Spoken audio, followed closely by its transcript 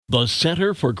The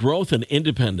Center for Growth and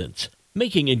Independence,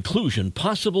 making inclusion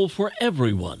possible for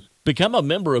everyone. Become a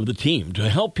member of the team to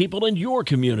help people in your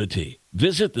community.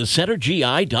 Visit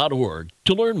thecentergi.org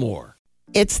to learn more.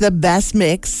 It's the best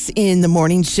mix in the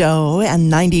morning show and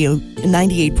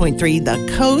 98.3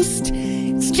 The Coast.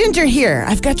 It's Ginger here.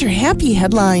 I've got your happy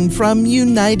headline from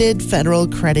United Federal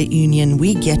Credit Union.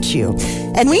 We get you.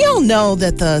 And we all know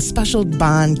that the special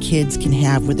bond kids can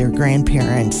have with their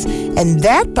grandparents. And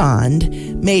that bond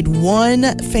made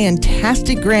one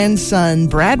fantastic grandson,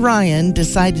 Brad Ryan,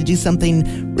 decide to do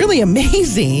something really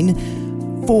amazing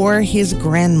for his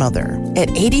grandmother. At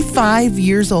 85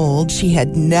 years old, she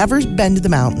had never been to the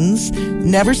mountains,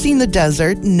 never seen the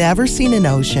desert, never seen an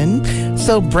ocean.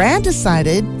 So Brad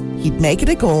decided he'd make it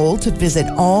a goal to visit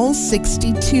all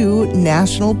 62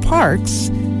 national parks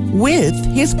with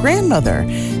his grandmother.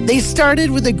 They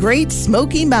started with the Great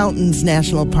Smoky Mountains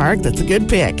National Park. That's a good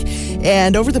pick.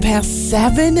 And over the past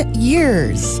 7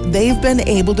 years, they've been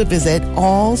able to visit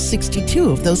all 62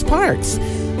 of those parks,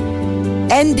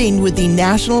 ending with the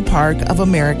National Park of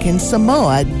American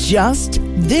Samoa just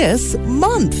this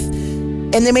month.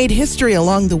 And they made history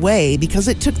along the way because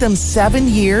it took them 7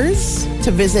 years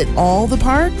to visit all the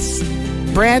parks.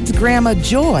 Brad's grandma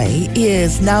Joy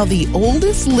is now the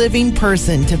oldest living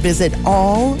person to visit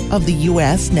all of the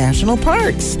U.S. national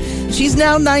parks. She's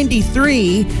now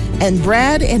 93, and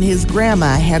Brad and his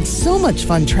grandma had so much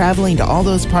fun traveling to all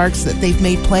those parks that they've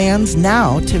made plans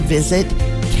now to visit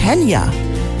Kenya.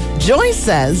 Joy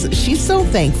says she's so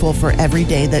thankful for every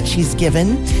day that she's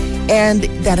given, and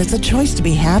that it's a choice to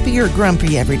be happy or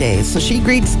grumpy every day. So she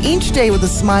greets each day with a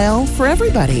smile for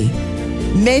everybody.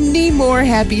 Many more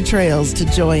happy trails to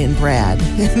Joy and Brad.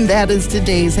 And that is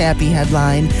today's happy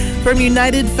headline from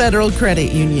United Federal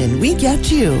Credit Union. We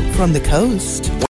get you from the coast.